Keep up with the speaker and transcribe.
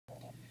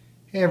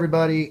Hey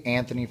everybody,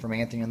 Anthony from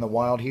Anthony in the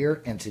Wild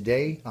here, and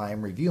today I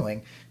am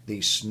reviewing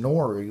the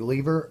Snore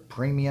Reliever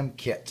Premium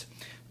Kit.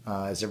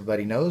 As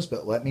everybody knows,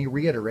 but let me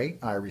reiterate,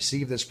 I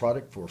received this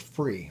product for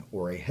free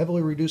or a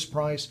heavily reduced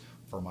price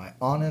for my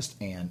honest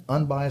and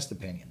unbiased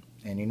opinion.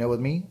 And you know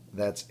with me,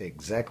 that's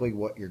exactly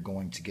what you're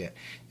going to get,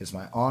 is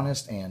my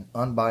honest and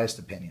unbiased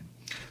opinion.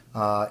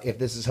 If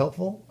this is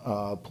helpful,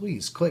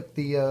 please click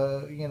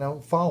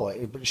the, follow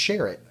it,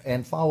 share it,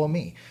 and follow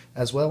me,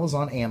 as well as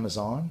on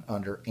Amazon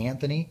under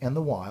Anthony and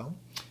the Wild.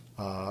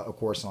 Of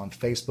course, on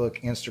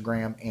Facebook,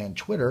 Instagram, and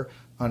Twitter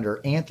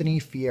under Anthony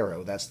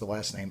Fierro. That's the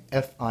last name,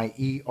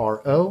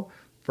 Fiero,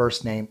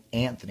 first name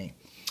Anthony.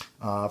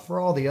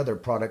 For all the other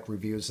product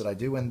reviews that I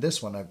do, and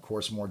this one, of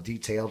course, more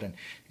detailed and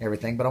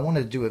everything, but I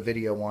wanted to do a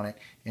video on it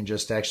and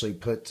just actually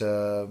put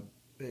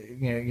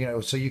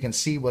so you can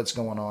see what's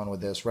going on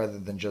with this rather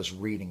than just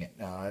reading it.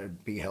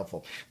 It'd be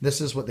helpful. This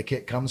is what the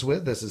kit comes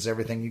with. This is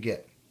everything you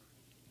get.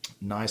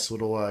 Nice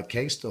little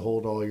case to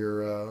hold all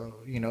your,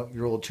 your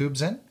little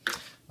tubes in.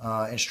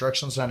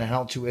 Instructions on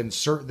how to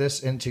insert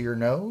this into your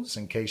nose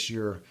in case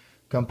you're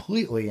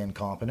completely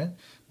incompetent.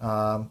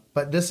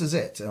 But this is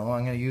it. I'm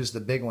going to use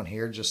the big one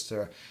here just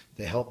to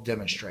help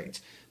demonstrate.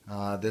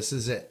 This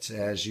is it.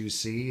 As you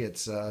see,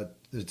 it's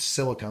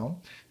silicone.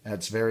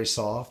 It's very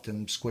soft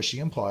and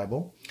squishy and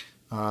pliable.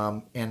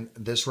 And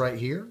this right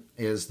here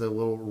is the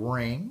little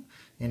ring.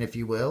 And if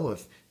you will,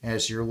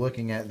 as you're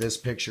looking at this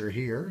picture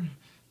here,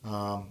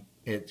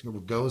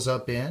 it goes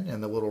up in,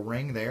 and the little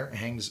ring there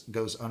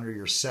goes under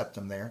your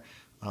septum there.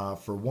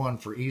 For one,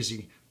 for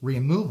easy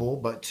removal,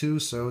 but two,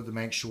 so to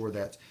make sure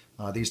that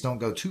these don't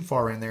go too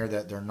far in there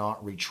that they're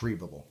not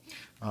retrievable.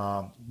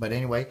 But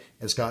anyway,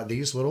 it's got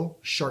these little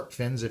shark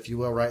fins, if you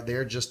will, right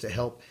there just to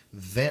help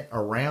vent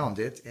around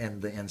it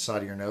and the inside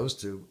of your nose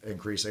to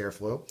increase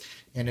airflow.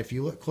 And if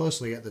you look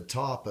closely at the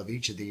top of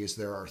each of these,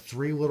 there are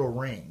three little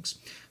rings.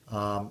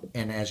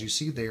 And as you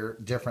see, they're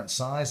different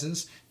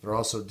sizes. They're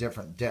also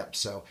different depths.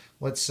 So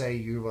let's say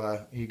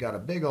you got a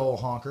big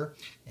old honker,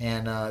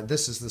 and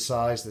this is the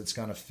size that's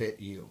going to fit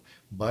you.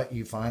 But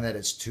you find that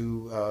it's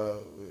too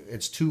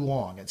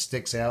long. It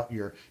sticks out.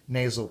 Your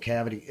nasal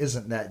cavity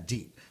isn't that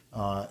deep.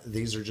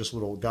 These are just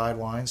little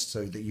guidelines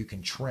so that you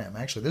can trim.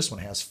 Actually, this one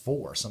has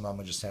four. Some of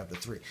them just have the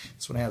three.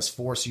 This one has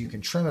four, so you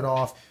can trim it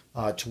off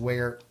to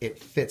where it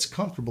fits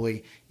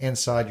comfortably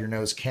inside your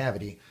nose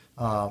cavity.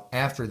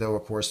 After, though,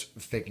 of course,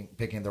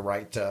 picking the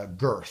right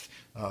girth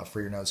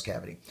for your nose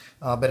cavity.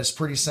 But it's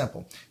pretty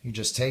simple. You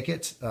just take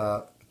it,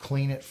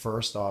 clean it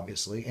first,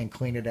 obviously, and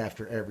clean it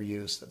after every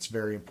use. That's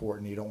very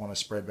important. You don't want to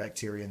spread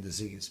bacteria and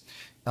disease.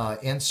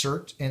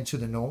 Insert into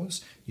the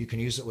nose. You can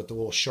use it with the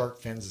little shark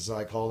fins, as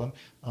I call them,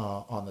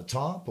 on the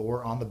top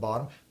or on the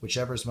bottom,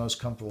 whichever is most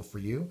comfortable for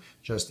you.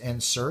 Just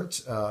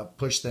insert,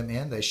 push them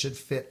in. They should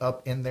fit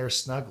up in there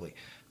snugly.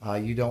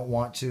 You don't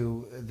want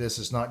to, this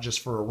is not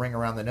just for a ring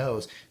around the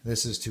nose.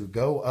 This is to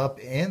go up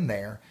in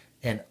there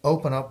and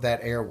open up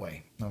that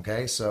airway.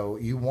 Okay, so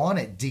you want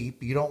it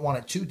deep. You don't want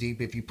it too deep.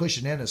 If you push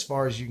it in as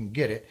far as you can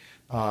get it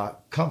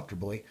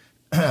comfortably,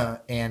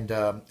 and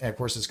of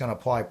course it's going to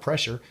apply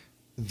pressure,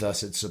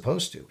 thus it's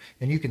supposed to.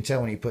 And you can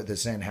tell when you put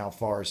this in how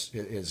far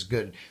is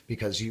good,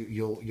 because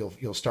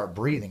you'll start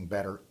breathing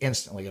better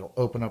instantly. It'll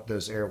open up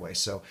those airways.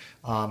 So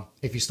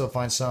if you still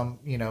find some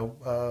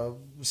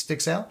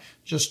sticks out,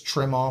 just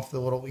trim off the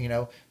little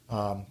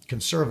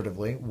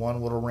conservatively,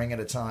 one little ring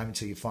at a time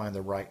until you find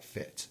the right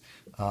fit.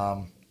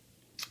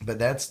 But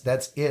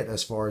that's it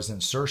as far as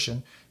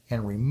insertion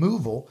and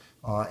removal,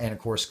 and of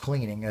course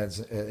cleaning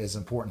is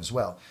important as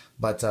well.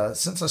 But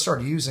since I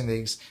started using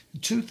these,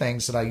 two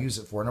things that I use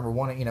it for. Number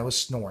one, is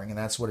snoring, and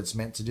that's what it's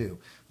meant to do.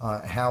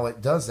 How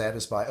it does that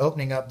is by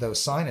opening up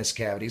those sinus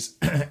cavities.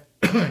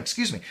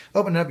 Excuse me,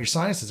 opening up your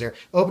sinuses there,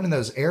 opening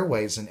those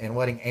airways and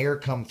letting air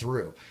come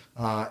through.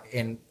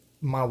 And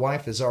my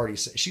wife has already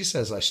said, she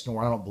says I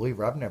snore. I don't believe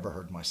her. I've never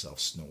heard myself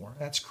snore.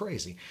 That's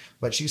crazy.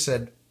 But she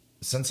said,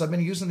 since I've been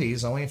using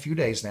these only a few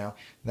days now,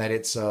 that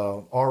it's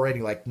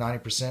already like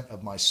 90%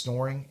 of my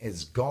snoring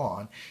is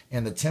gone,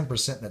 and the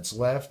 10% that's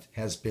left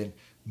has been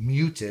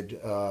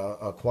muted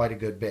quite a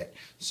good bit.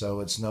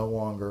 So it's no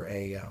longer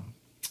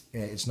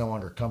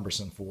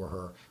cumbersome for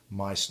her,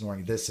 my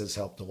snoring. This has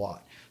helped a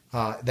lot.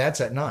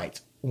 That's at night.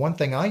 One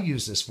thing I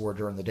use this for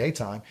during the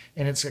daytime,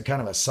 and it's a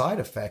kind of a side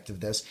effect of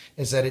this,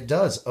 is that it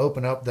does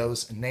open up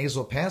those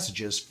nasal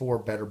passages for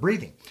better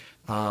breathing.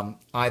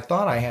 I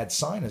thought I had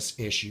sinus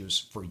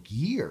issues for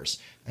years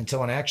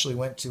until I actually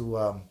went to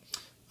an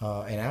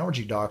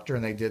allergy doctor,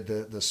 and they did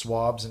the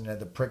swabs and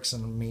the pricks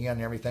in me and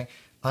everything.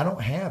 I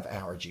don't have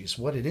allergies.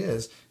 What it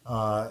is,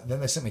 then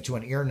they sent me to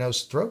an ear,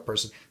 nose, throat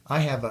person. I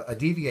have a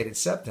deviated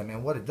septum,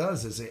 and what it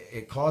does is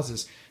it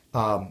causes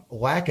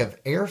lack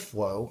of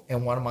airflow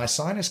in one of my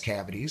sinus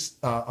cavities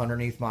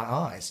underneath my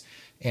eyes.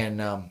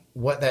 And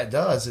what that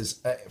does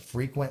is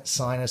frequent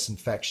sinus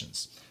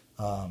infections.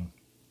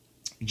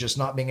 just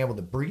not being able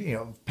to breathe,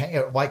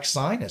 pain, like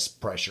sinus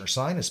pressure,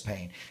 sinus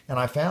pain. And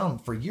I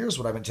found for years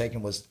what I've been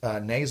taking was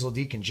nasal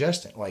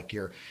decongestant, like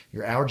your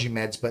allergy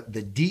meds, but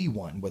the D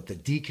one with the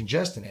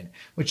decongestant in it,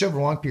 which over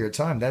a long period of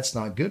time, that's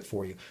not good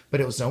for you.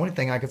 But it was the only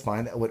thing I could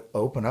find that would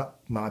open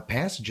up my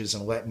passages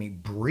and let me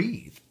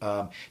breathe.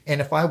 And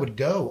if I would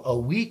go a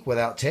week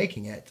without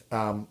taking it,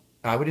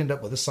 I would end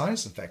up with a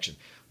sinus infection.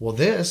 Well,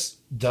 this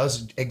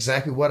does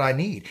exactly what I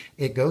need.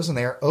 It goes in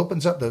there,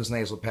 opens up those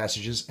nasal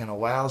passages, and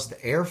allows the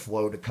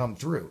airflow to come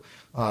through,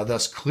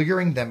 thus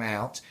clearing them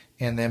out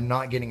and them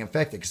not getting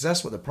infected. Because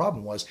that's what the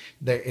problem was.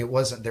 There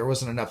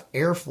wasn't enough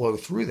airflow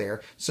through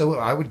there, so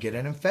I would get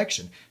an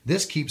infection.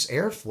 This keeps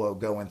airflow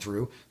going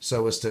through,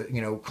 so as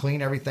to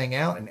clean everything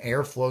out, and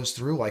air flows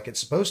through like it's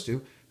supposed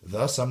to.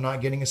 Thus, I'm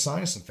not getting a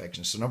sinus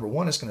infection. So number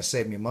one, it's going to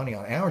save me money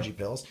on allergy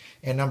pills.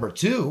 And number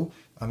two,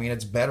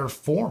 it's better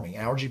for me.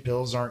 Allergy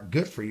pills aren't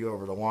good for you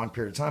over the long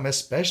period of time,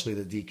 especially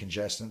the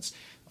decongestants.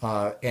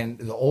 And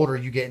the older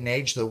you get in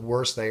age, the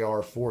worse they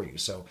are for you.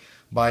 So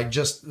by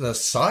just the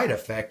side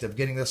effect of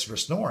getting this for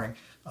snoring,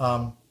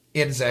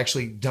 it has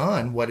actually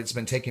done what it's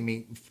been taking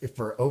me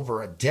for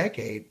over a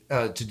decade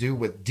to do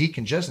with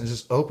decongestants,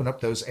 is open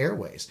up those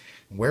airways.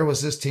 Where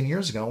was this 10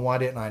 years ago? Why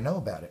didn't I know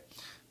about it?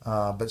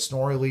 But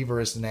Snore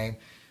Reliever is the name.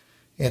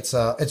 It's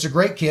a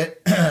great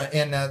kit,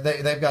 and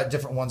they've got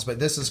different ones, but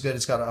this is good.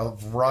 It's got a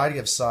variety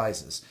of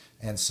sizes,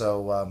 and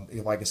so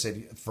like I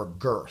said, for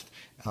girth,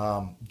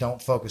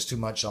 don't focus too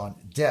much on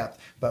depth,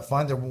 but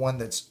find the one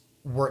that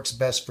works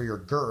best for your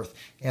girth,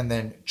 and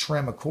then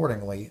trim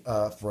accordingly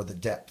for the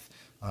depth.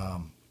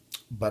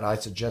 But I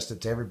suggest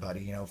it to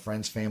everybody,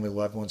 friends, family,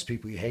 loved ones,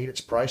 people you hate. It's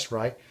priced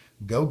right.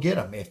 Go get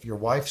them. If your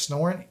wife's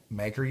snoring,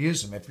 make her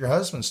use them. If your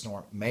husband's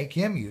snoring, make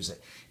him use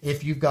it.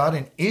 If you've got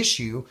an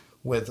issue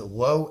with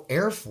low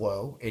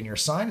airflow in your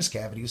sinus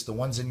cavities, the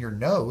ones in your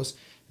nose,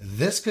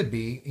 this could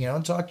be,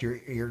 talk to your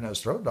ear,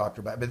 nose, throat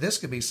doctor about it, but this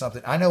could be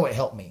something. I know it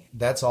helped me.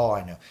 That's all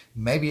I know.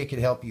 Maybe it could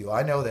help you.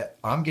 I know that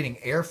I'm getting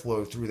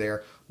airflow through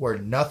there where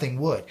nothing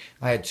would.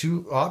 I had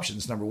two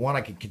options. Number one,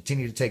 I could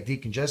continue to take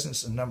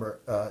decongestants, and number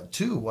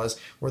two was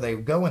where they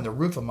would go in the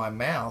roof of my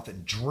mouth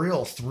and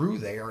drill through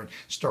there and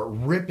start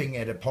ripping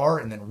it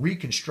apart and then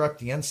reconstruct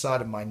the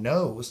inside of my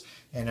nose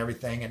and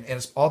everything. And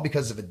it's all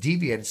because of a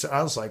deviated. So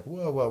I was like,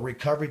 whoa,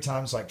 recovery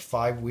time's like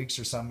 5 weeks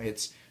or something.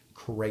 It's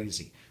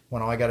crazy.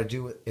 When all I got to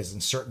do is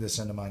insert this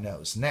into my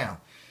nose.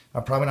 Now,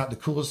 I'm probably not the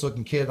coolest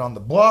looking kid on the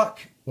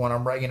block when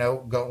I'm riding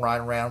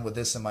around with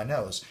this in my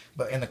nose.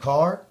 But in the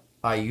car,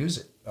 I use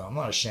it. I'm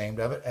not ashamed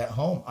of it. At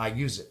home, I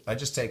use it. I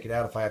just take it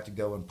out if I have to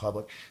go in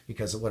public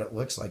because of what it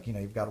looks like.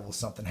 You've got a little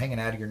something hanging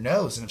out of your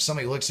nose. And if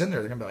somebody looks in there,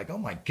 they're going to be like, oh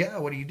my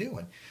God, what are you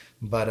doing?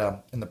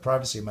 But in the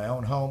privacy of my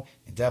own home,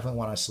 and definitely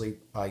when I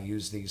sleep, I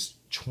use these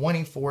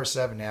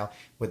 24/7 now,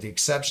 with the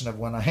exception of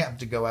when I have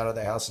to go out of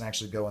the house and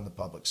actually go in the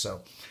public.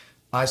 So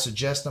I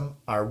suggest them.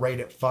 I rate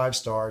it 5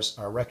 stars.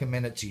 I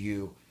recommend it to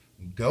you.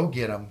 Go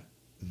get them.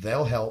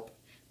 They'll help.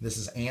 This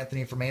is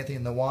Anthony from Anthony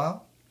in the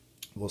Wild.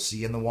 We'll see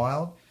you in the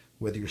wild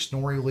with your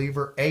Snore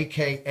Reliever,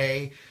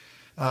 a.k.a.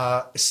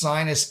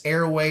 Sinus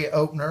airway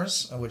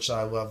openers, which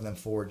I love them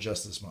for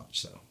just as much.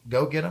 So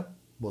go get them.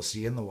 We'll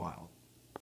see you in the wild.